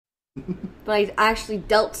But I actually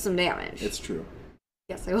dealt some damage. It's true.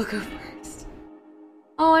 Yes, I will go first.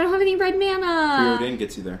 Oh, I don't have any red mana! Preordain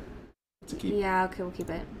gets you there. It's a keep. Yeah, okay, we'll keep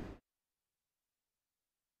it.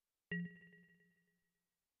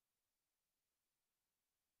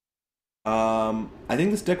 I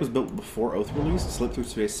think this deck was built before Oath release. Slip Through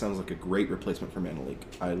Space sounds like a great replacement for Mana Leak.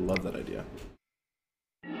 I love that idea.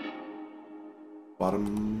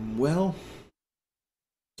 Bottom, well...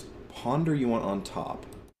 Ponder you want on top,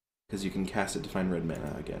 because you can cast it to find red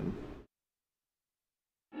mana again.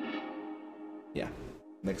 Yeah.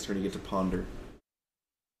 Next turn you get to Ponder.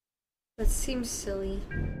 That seems silly,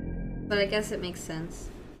 but I guess it makes sense.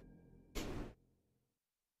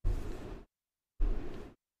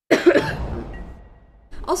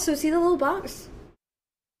 Also, see the little box?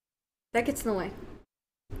 That gets in the way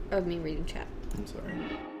of me reading chat. I'm sorry.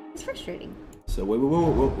 It's frustrating. So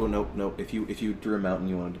whoa, no. If you drew a mountain,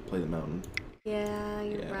 you wanted to play the mountain. Yeah,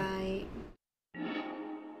 you're right.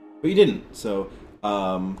 But you didn't, so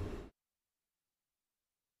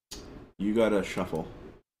you gotta shuffle.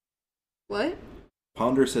 What?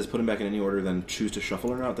 Ponder says put him back in any order, then choose to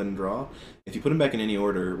shuffle or not, then draw. If you put him back in any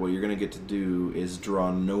order, what you're going to get to do is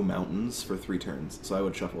draw no mountains for 3 turns. So I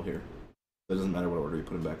would shuffle here. It doesn't matter what order you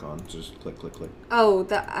put him back on. Just click, click, click. Oh,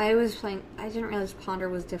 I was playing... I didn't realize Ponder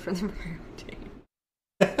was different than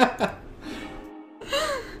Preordain.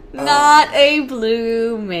 Not a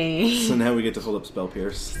blue mage. So now we get to hold up Spell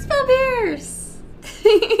Pierce. Spell Pierce!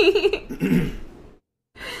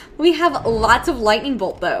 We have lots of Lightning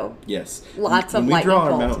Bolt, though. Yes. Lots of Lightning Bolt.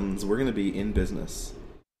 When we draw our mountains, we're going to be in business.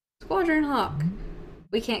 Squadron Hawk.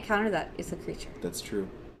 We can't counter that. It's a creature. That's true.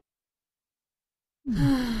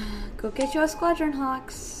 Go get your Squadron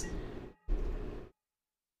Hawks.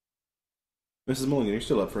 Mrs. Mulligan, you're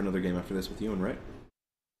still up for another game after this with Ewan, right?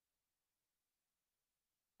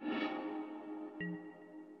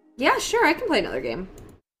 Yeah, sure. I can play another game.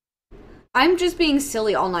 I'm just being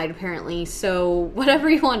silly all night, apparently, so whatever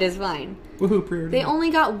you want is fine. Woohoo, Preordain. They only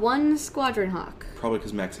got 1 Squadron Hawk. Probably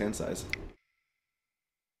because max hand size.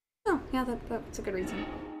 Oh, yeah, that's a good reason.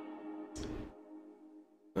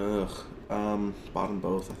 Ugh. Bottom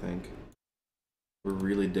both, I think. We're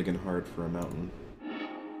really digging hard for a mountain.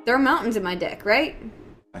 There are mountains in my deck, right?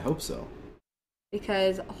 I hope so.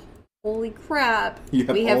 Because, holy crap, You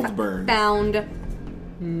have we Old have Burn. found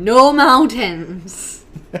no mountains.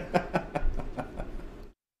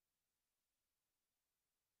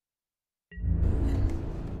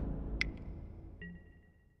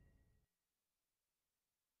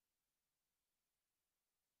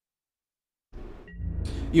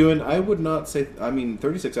 Ewan, I would not say... I mean,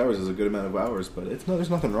 36 hours is a good amount of hours, but there's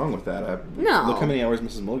nothing wrong with that. No. Look how many hours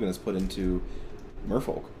Mrs. Mulligan has put into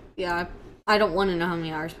Merfolk. Yeah, I don't want to know how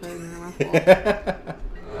many hours played in the raffle.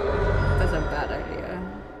 That's a bad idea.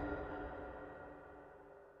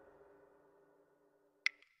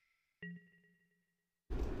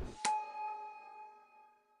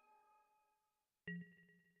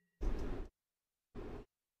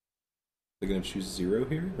 They're going to choose 0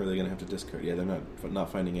 here? Or are they going to have to discard? Yeah, they're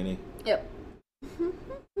not finding any. Yep.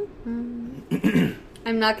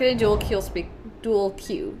 I'm not going to dual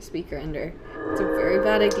Q Speaker Ender. It's a very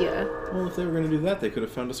bad idea. Well, if they were going to do that, they could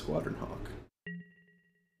have found a Squadron Hawk.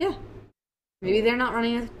 Yeah. Maybe they're not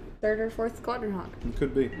running a 3rd or 4th Squadron Hawk. It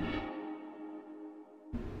could be.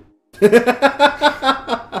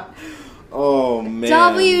 Oh, man.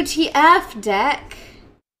 WTF, deck?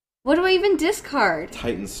 What do I even discard?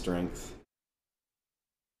 Titan Strength.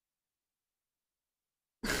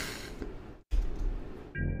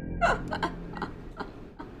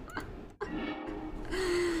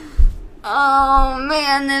 Oh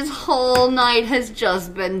man, this whole night has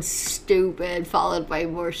just been stupid, followed by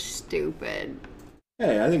more stupid.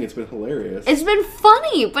 Hey, I think it's been hilarious. It's been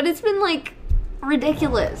funny, but it's been, like,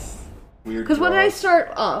 ridiculous. Weird Because what did I draws.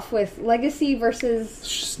 start off with? Legacy versus...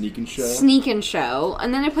 Sneak and Show? Sneak and Show.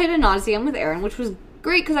 And then I played a Nauseam with Aaron, which was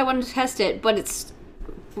great because I wanted to test it, but it's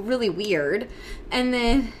really weird. And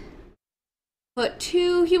then put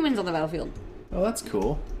 2 humans on the battlefield. Oh, that's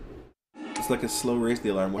cool. It's like a slow raise the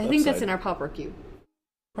alarm with I think upside. that's in our Pauper queue.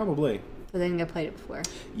 Probably. But I think I played it before.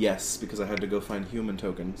 Yes, because I had to go find human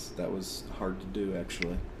tokens. That was hard to do,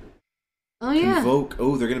 actually. Oh, yeah. Convoke.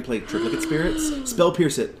 Oh, they're going to play Triplicate Spirits? Spell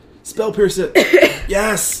Pierce it. Spell Pierce it.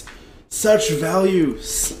 Yes! Such value.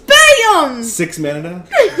 BAM! 6 mana?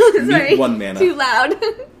 Sorry. 1 mana. Too loud.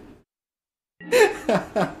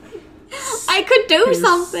 I could do Pierce.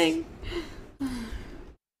 something.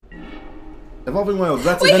 Evolving Wilds.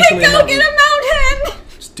 That's We eventually can a go mountain. get a mountain!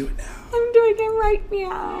 Just do it now. I'm doing it right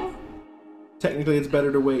now. Technically, it's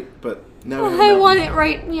better to wait, but now we have a I mountain. want it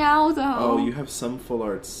right now, though. Oh, you have some full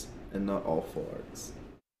arts. and not all full arts.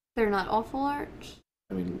 They're not all full art?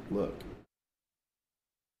 I mean, look.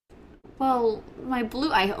 Well,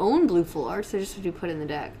 I own blue full art, so I just have to put it in the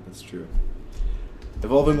deck. That's true.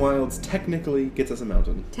 Evolving Wilds technically gets us a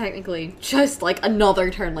mountain. Technically. Just like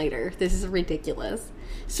another turn later. This is ridiculous.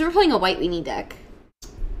 So we're playing a white weenie deck.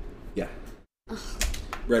 Yeah.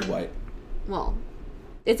 Red-white. Well,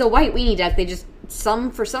 it's a white weenie deck. They just,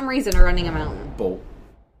 for some reason, are running a mountain. Bolt.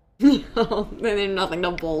 No, then there's nothing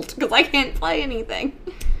to bolt, because I can't play anything.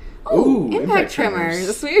 Oh, Ooh, impact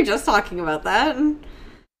trimmers. We were just talking about that.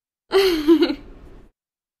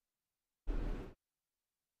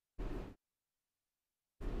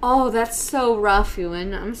 Oh, that's so rough,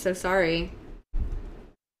 Ewan. I'm so sorry.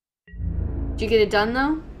 Did you get it done,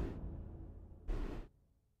 though?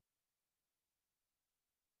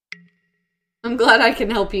 I'm glad I can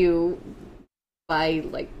help you by,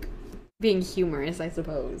 like, being humorous, I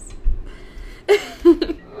suppose.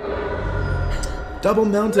 Double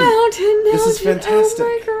mountain! Mountain! This is fantastic!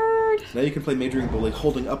 Oh my god! Now you can play Majoring Bully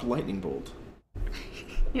holding up Lightning Bolt.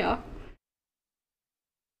 Yeah.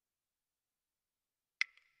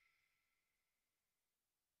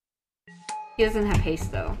 He doesn't have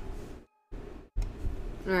haste, though.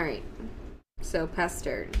 Alright. So, pass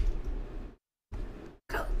turn.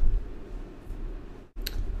 Go.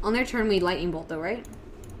 On their turn, we Lightning Bolt, though, right?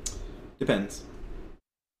 Depends.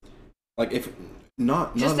 Like, if...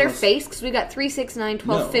 Not just their unless... face, because we got 3, 6, 9,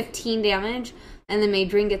 12, No. 15 damage, and then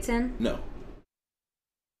Majoring gets in? No.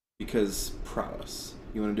 Because Prowess.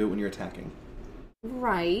 You want to do it when you're attacking.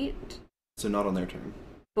 Right. So not on their turn.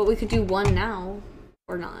 But we could do one now.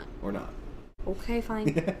 Or not. Or not. Okay,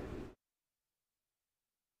 fine.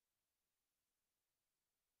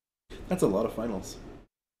 That's a lot of finals.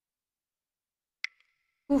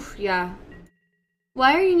 Oof, yeah.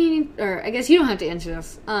 Why are you needing... Or, I guess you don't have to answer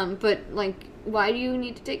this. But, like, why do you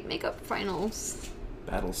need to take makeup finals?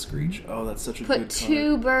 Battle Screech. Oh, that's such a Put good card.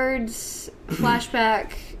 2 birds,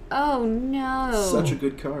 flashback. Oh, no. Such a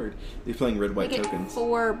good card. They're playing red-white We get tokens.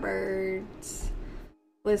 4 birds.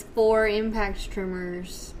 With 4 impact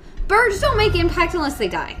trimmers. Birds don't make impact unless they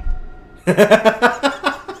die.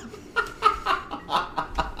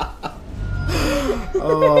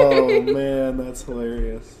 Oh, man, that's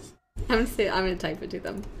hilarious. I'm gonna type it to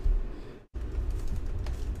them.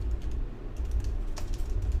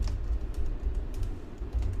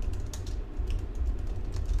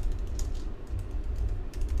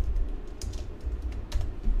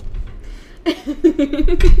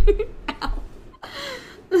 Ow.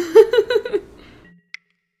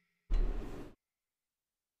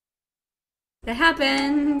 That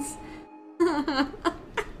happens.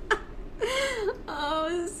 Oh,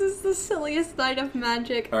 this is the silliest night of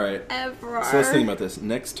Magic Alright. ever. So let's think about this.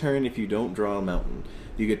 Next turn, if you don't draw a mountain,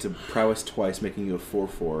 you get to Prowess twice, making you a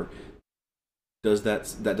 4/4.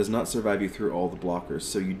 That does not survive you through all the blockers,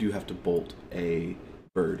 so you do have to bolt a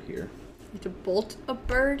bird here. You have to bolt a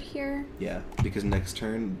bird here? Yeah, because next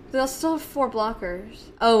turn... They'll still have 4 blockers.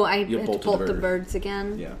 Oh, I You'll have to bolt bolt the the bird. birds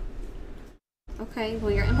again? Yeah, Okay,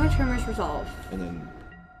 well your impact trimmers resolve. and then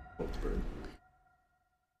bolt the bird.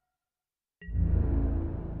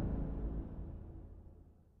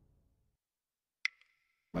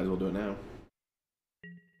 Might as well do it now.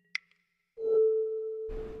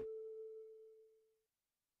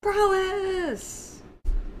 Prowess!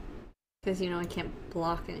 Because, I can't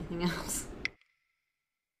block anything else.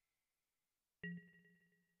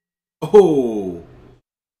 Oh!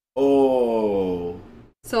 Oh!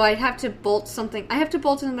 So I'd have to bolt something. I have to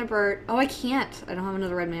bolt another bird. Oh, I can't. I don't have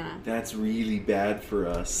another red mana. That's really bad for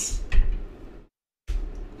us.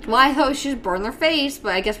 Well, I thought we should just burn their face,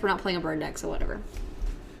 but I guess we're not playing a bird deck, so whatever.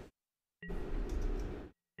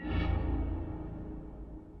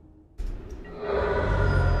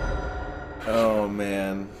 Oh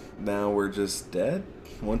man, now we're just dead?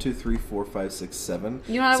 1, 2, 3, 4, 5, 6, 7.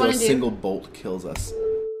 You know what I so wanna a do? single bolt kills us.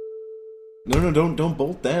 No, don't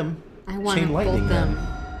bolt them. I want to Chain bolt lightning them.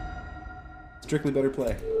 Strictly better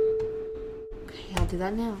play. Okay, I'll do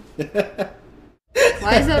that now.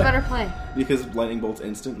 Why is that a better play? Because lightning bolt's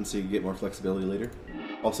instant, and so you get more flexibility later.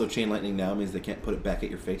 Also, chain lightning now means they can't put it back at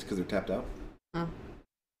your face because they're tapped out. Oh.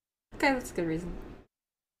 Okay, that's a good reason.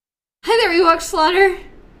 Hi there, Ewok Slaughter!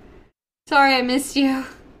 Sorry I missed you.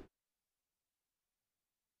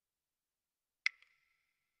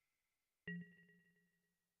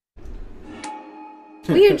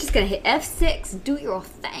 We are just gonna hit F6, do your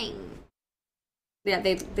thing. Yeah,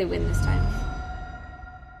 they win this time.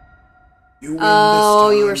 You win Oh,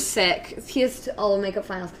 this time. you were sick. He has to all makeup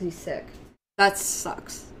finals because he's sick. That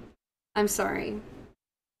sucks. I'm sorry.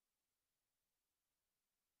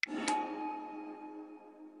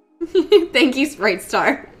 Thank you, Sprite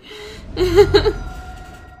Star.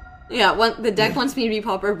 Yeah, the deck wants me to be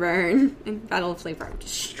Pop or Burn in Battle of Flavor.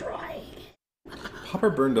 Destroy. Pop or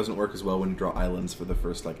Burn doesn't work as well when you draw islands for the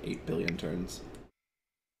first, 8 billion turns.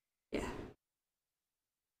 Yeah.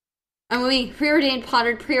 And we preordained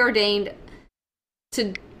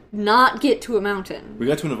to not get to a mountain. We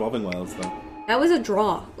got to an Evolving Wilds, though. That was a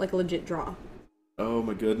draw. Like a legit draw. Oh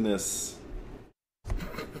my goodness.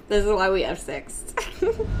 This is why we have 6.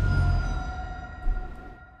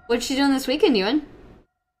 What's she doing this weekend, Ewan?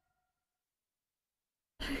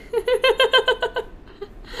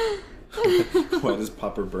 Why does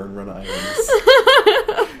Pop or Burn run islands?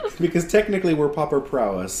 Because technically we're Pop or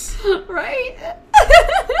Prowess. Right?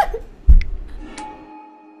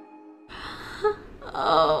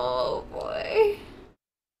 Oh boy.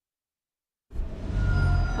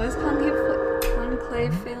 What does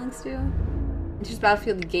Conclave Phalanx do? Enters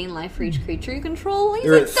battlefield to gain life for each creature you control. He's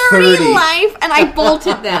You're at 30 life, and I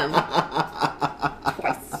bolted them.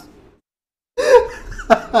 Twice.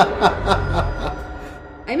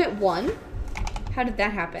 I'm at 1. How did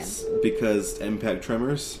that happen? Because Impact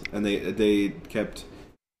Tremors, and they kept...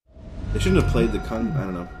 They shouldn't have played the I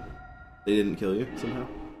don't know. They didn't kill you, somehow.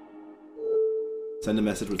 Send a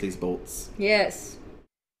message with these bolts. Yes.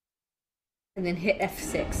 And then hit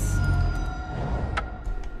F6.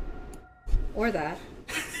 Or that.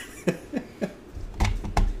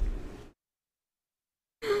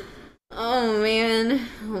 Oh man.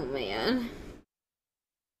 Oh man.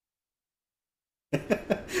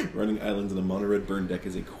 Running islands in a mono red burn deck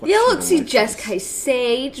is a question. Yeah, let's see. Jeskai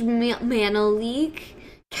Sage, Mana Leak,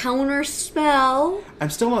 Counter Spell. I'm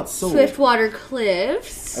still not sold. Swiftwater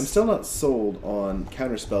Cliffs. I'm still not sold on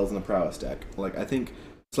counter spells in the Prowess deck. I think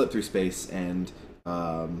Slip Through Space and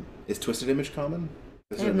is Twisted Image common?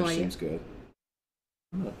 I have no idea. Seems good.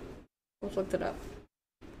 Oh. Let's look it up.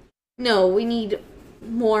 No, we need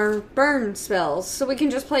more burn spells, so we can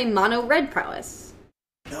just play mono red Prowess.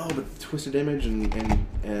 No, but Twisted Image and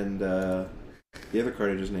the other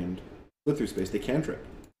card I just named, Slip Through Space, they cantrip.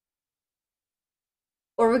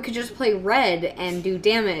 Or we could just play red and do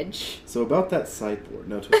damage. So about that sideboard,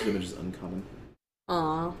 no, Twisted Image is uncommon.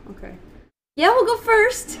 Aw, okay. Yeah, we'll go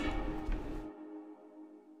first.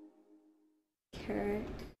 Carrot.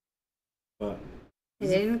 What? I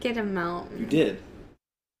didn't get a mountain. You did.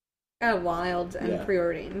 Got a wild and Yeah.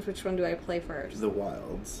 preordained. Which one do I play first? The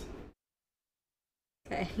Wilds.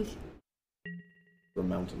 Okay. The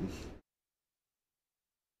mountain.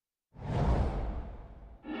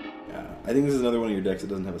 Yeah, I think this is another one of your decks that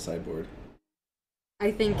doesn't have a sideboard.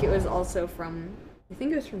 I think it was also from... I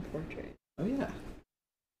think it was from Portrait. Oh yeah.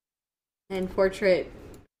 And Portrait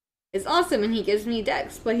is awesome and he gives me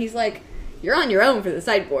decks, but he's like, you're on your own for the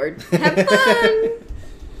sideboard. Have fun!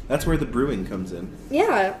 That's where the brewing comes in.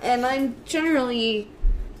 Yeah, and I'm generally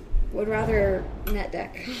would rather net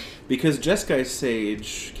deck. Because Jeskai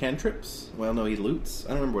Sage cantrips? Well, no, he loots. I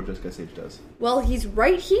don't remember what Jeskai Sage does. Well, he's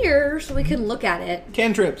right here, so we can look at it.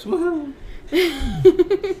 Cantrips! Woohoo!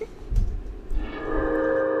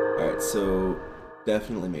 Alright, so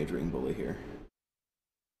definitely majoring bully here.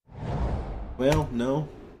 Well, no.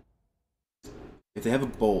 If they have a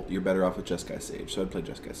bolt, you're better off with Jeskai Sage, so I'd play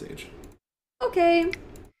Jeskai Sage. Okay.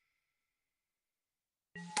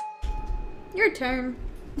 Your turn.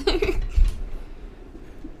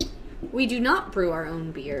 We do not brew our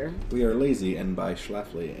own beer. We are lazy and buy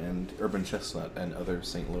Schlafly and Urban Chestnut and other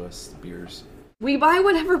St. Louis beers. We buy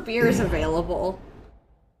whatever beer is available.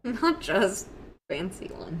 Not just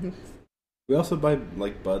fancy ones. We also buy,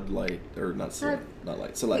 Bud Light, or not Select, not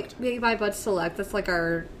Light, Select. We buy Bud Select. That's like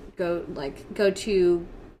our go-to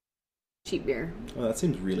cheap beer. Oh, that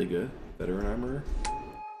seems really good. Veteran Armorer.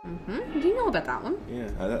 Mm-hmm. Do you know about that one? Yeah,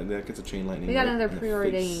 that gets a chain lightning. We got right another in the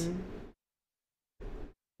preordain.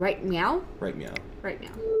 Right meow? face. Right meow. Right meow.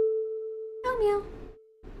 Meow meow.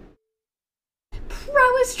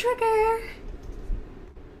 Prowess trigger!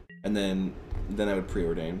 And then I would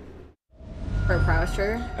preordain. For a prowess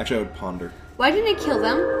trigger? Actually, I would ponder. Why didn't it kill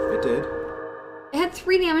them? It did. It had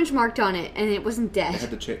 3 damage marked on it, and it wasn't I dead. had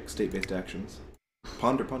to check state-based actions.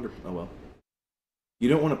 Ponder. Oh well. You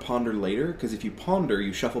don't want to ponder later, because if you ponder,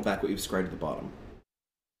 you shuffle back what you've scryed at the bottom.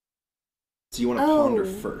 So you want to ponder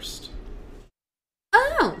first.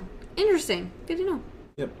 Oh, interesting. Good to know.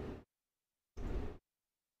 Yep.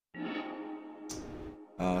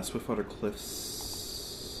 Swiftwater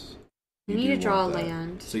Cliffs. You need to draw a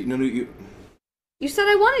land. So you said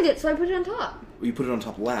I wanted it, so I put it on top. you put it on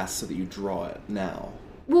top last so that you draw it now.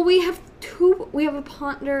 Well, we have a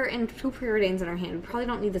ponder and 2 preordains in our hand. We probably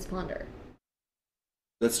don't need this ponder.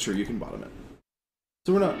 That's true. You can bottom it.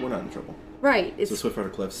 So we're not in trouble. Right. It's so Swiftwater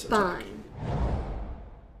Cliffs. fine.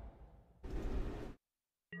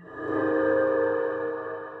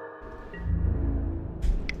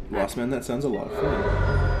 Lost Man, that sounds a lot of fun.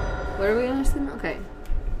 What are we gonna see? Okay.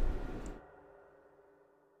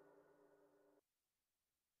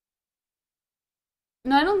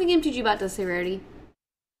 No, I don't think MTG bot does say rarity.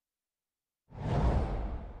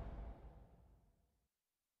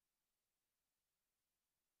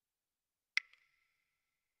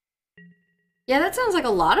 Yeah, that sounds like a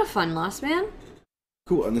lot of fun, Lost Man.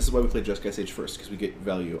 Cool, and this is why we played Just Guy Sage first, because we get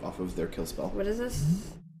value off of their kill spell. What is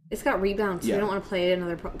this? It's got rebound, so Yeah. we don't want to play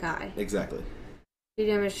another guy. Exactly. 2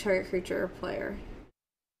 damage to target creature or player.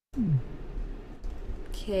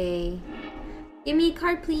 Okay. Give me a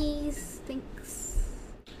card, please. Thanks.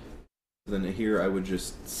 Then here I would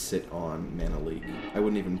just sit on Mana Leak. I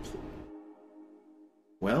wouldn't even...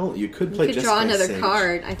 Well, you could play You could Just draw Guy another Sage.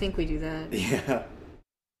 card. I think we do that. Yeah.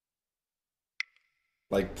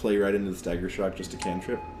 Like, play right into the Stagger Shock just to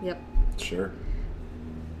cantrip? Yep. Sure.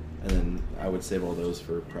 And then I would save all those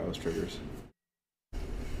for Prowess triggers.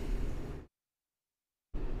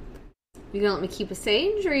 You gonna let me keep a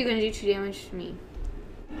Sage, or are you gonna do 2 damage to me?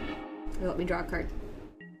 Or let me draw a card.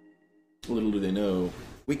 Little do they know,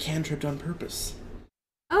 we cantripped on purpose.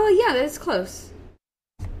 Oh, yeah, that's close.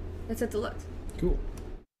 That's at the left. Cool.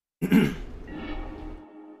 And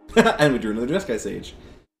we drew another Jeskai Sage.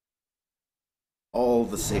 All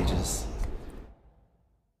the sages.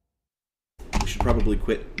 We should probably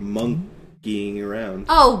quit monkeying around.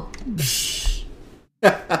 Oh!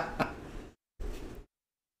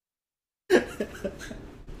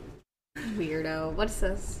 Weirdo. What's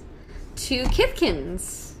this? 2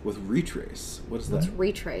 Kithkins. With Retrace. What is Let's that?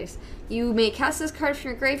 retrace. You may cast this card from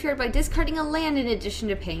your graveyard by discarding a land in addition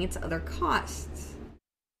to paying its other costs.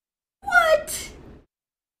 What?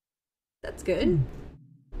 That's good.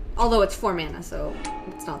 Although it's 4 mana, so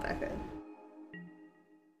it's not that good.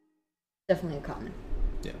 Definitely a common.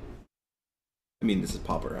 Yeah. I mean, this is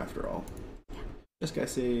Pauper after all. Yeah. Jeskai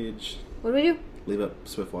Sage. What do we do? Leave up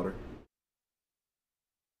Swiftwater.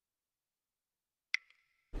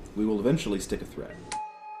 We will eventually stick a threat.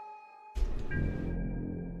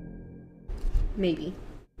 Maybe.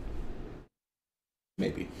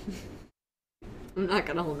 Maybe. I'm not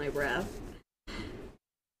gonna hold my breath.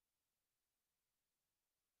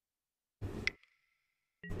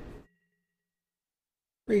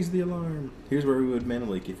 Raise the alarm. Here's where we would Mana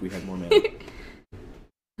Leak if we had more mana.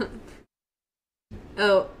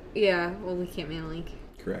 Oh, yeah. Well, we can't mana link.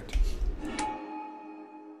 Correct.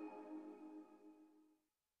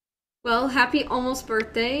 Well, happy almost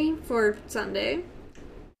birthday for Sunday.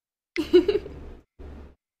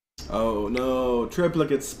 Oh no,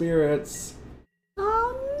 triplicate spirits.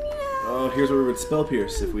 Oh no. Oh, here's where we would Spell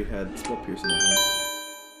Pierce if we had Spell Pierce in our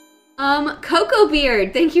hand. Cocoa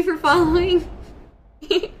Beard, thank you for following.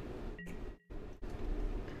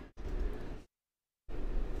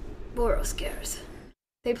 Boros scares.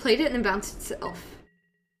 They played it and then bounced itself.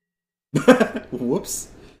 Whoops.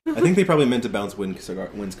 I think they probably meant to bounce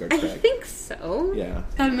Windscarred I Crag. think so. Yeah.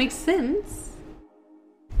 That makes sense.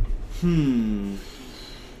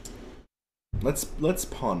 Let's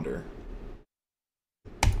ponder.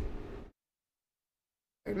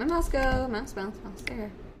 Where'd my mouse go? Mouse, mouse, mouse.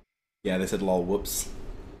 There. Yeah, they said lol whoops.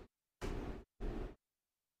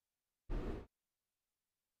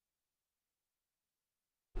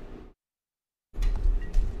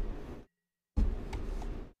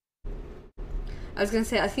 I was gonna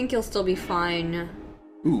say, I think you'll still be fine.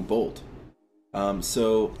 Ooh, bolt.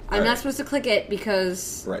 So I'm not supposed to click it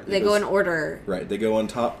because Right, they go in order. Right, they go on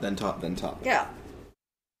top, then top, then top. Yeah.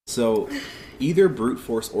 So either Brute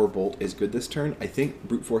Force or Bolt is good this turn. I think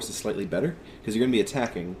Brute Force is slightly better because you're going to be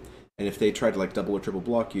attacking, and if they try to like double or triple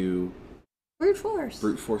block you, Brute Force.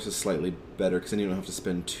 Brute Force is slightly better because then you don't have to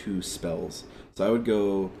spend 2 spells. So I would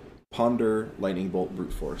go Ponder, Lightning Bolt,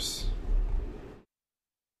 Brute Force.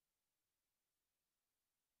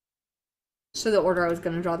 So the order I was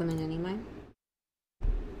gonna draw them in anyway.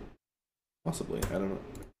 Possibly, I don't know.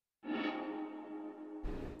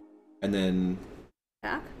 And then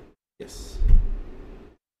Back? yes,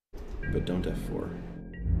 but don't F4.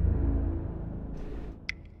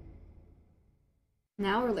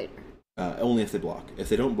 Now or later? Only if they block. If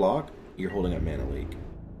they don't block, you're holding up Mana Leak.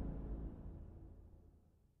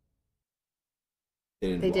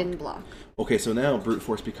 They didn't block. Okay, so now Brute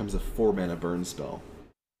Force becomes a 4 mana burn spell.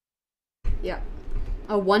 Yeah.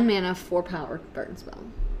 A 1 mana 4 power burn spell.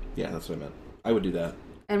 Yeah, that's what I meant. I would do that.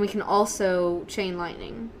 And we can also Chain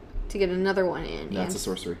Lightning to get another one in. That's a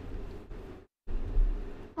sorcery.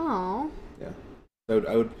 Oh. Yeah.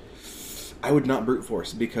 I would I would not brute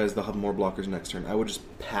force because they'll have more blockers next turn. I would just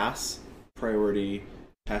pass priority,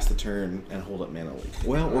 pass the turn, and hold up mana leak.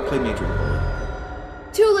 Well, or play Major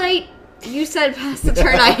Bullet. Too late! You said pass the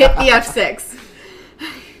turn, I hit the F6.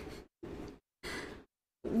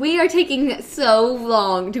 We are taking so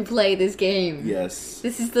long to play this game. Yes.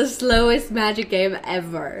 This is the slowest Magic game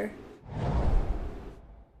ever.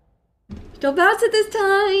 Don't bounce it this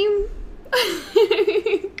time!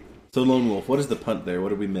 So, Lone Wolf, what is the punt there? What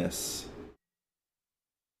did we miss?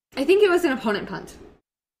 I think it was an opponent punt.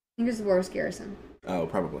 I think it was the Boros Garrison. Oh,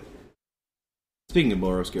 probably. Speaking of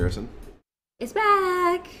Boros Garrison. It's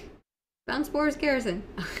back! Bounce Boros Garrison.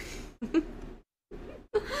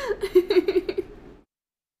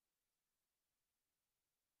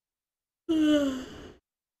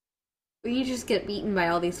 We just get beaten by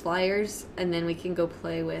all these flyers, and then we can go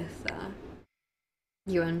play with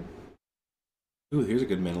Ewan. Ooh, here's a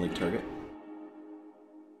good mana leak target.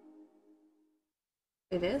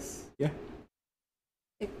 It is? Yeah.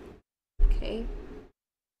 Okay.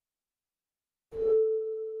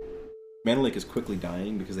 Mana leak is quickly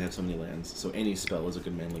dying because they have so many lands, so any spell is a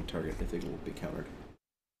good mana leak target if they will be countered.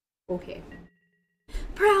 Okay.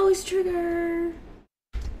 Prowess trigger!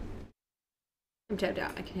 I'm tapped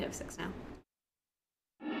out. I can hit F6 now.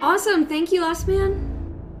 Awesome! Thank you, Last Man!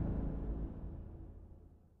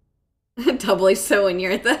 Doubly so when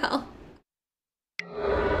you're at the hell.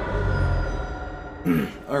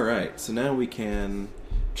 Alright, so now we can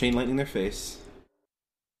Chain Lightning their face.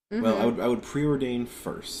 Mm-hmm. Well, I would preordain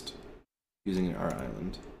first, using our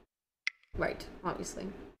island. Right, obviously.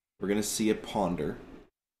 We're gonna see a Ponder.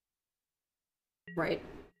 Right.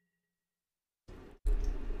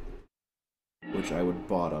 Which I would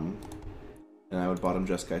bottom. And I would bottom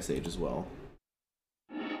Jeskai Sage as well.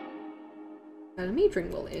 Got a Mage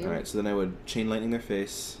Ring Willy. Alright, so then I would Chain Lightning their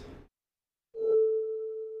face.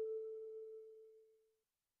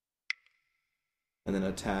 And then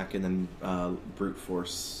attack, and then brute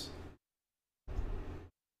force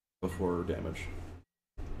before damage.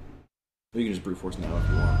 Or you can just brute force now if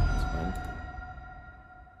you want. It's fine.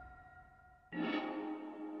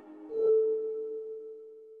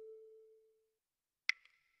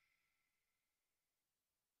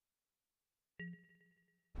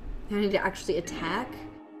 I need to actually attack,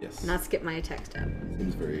 Yes. not skip my attack step.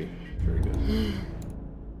 Seems very, very good.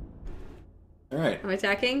 Alright. I'm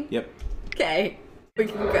attacking? Yep. Okay. We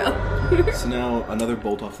can go. So now another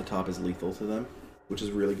bolt off the top is lethal to them, which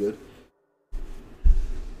is really good.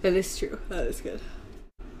 That is true. That is good.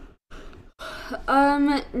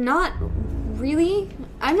 Not really.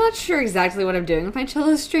 I'm not sure exactly what I'm doing with my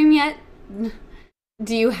cello stream yet.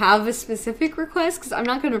 Do you have a specific request? Because I'm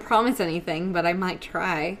not going to promise anything, but I might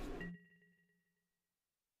try.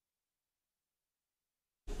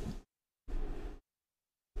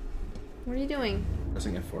 What are you doing?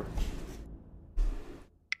 Pressing F4.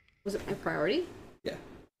 Was it my priority? Yeah.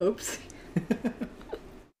 Oops.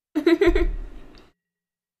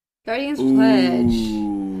 Guardian's Pledge.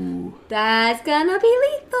 Ooh. That's gonna be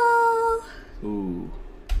lethal. Ooh.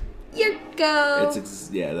 Your go.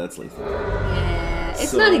 Yeah, that's lethal. Yeah,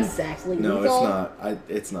 it's So- not exactly No, lethal. it's not.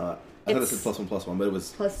 It's not. I thought it said It's- +1/+1, but it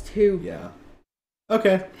was. +2. Yeah.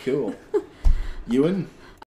 Okay, cool. Ewan?